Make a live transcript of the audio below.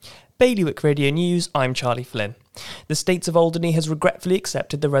Bailiwick Radio News, I'm Charlie Flynn. The States of Alderney has regretfully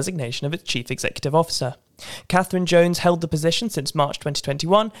accepted the resignation of its Chief Executive Officer. Catherine Jones held the position since March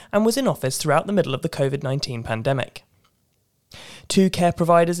 2021 and was in office throughout the middle of the COVID-19 pandemic. 2 care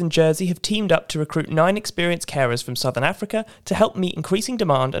providers in Jersey have teamed up to recruit 9 experienced carers from Southern Africa to help meet increasing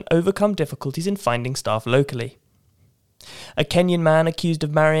demand and overcome difficulties in finding staff locally. A Kenyan man accused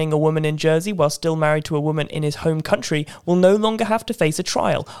of marrying a woman in Jersey while still married to a woman in his home country will no longer have to face a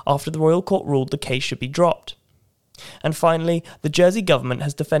trial after the Royal Court ruled the case should be dropped. And finally, the Jersey government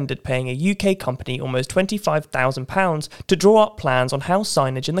has defended paying a UK company almost £25,000 to draw up plans on how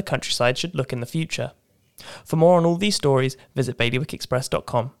signage in the countryside should look in the future. For more on all these stories, visit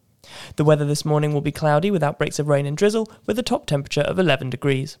bailiwickexpress.com. The weather this morning will be cloudy with outbreaks of rain and drizzle, with a top temperature of 11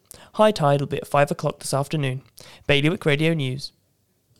 degrees. High tide will be at 5 o'clock this afternoon. Bailiwick Radio News.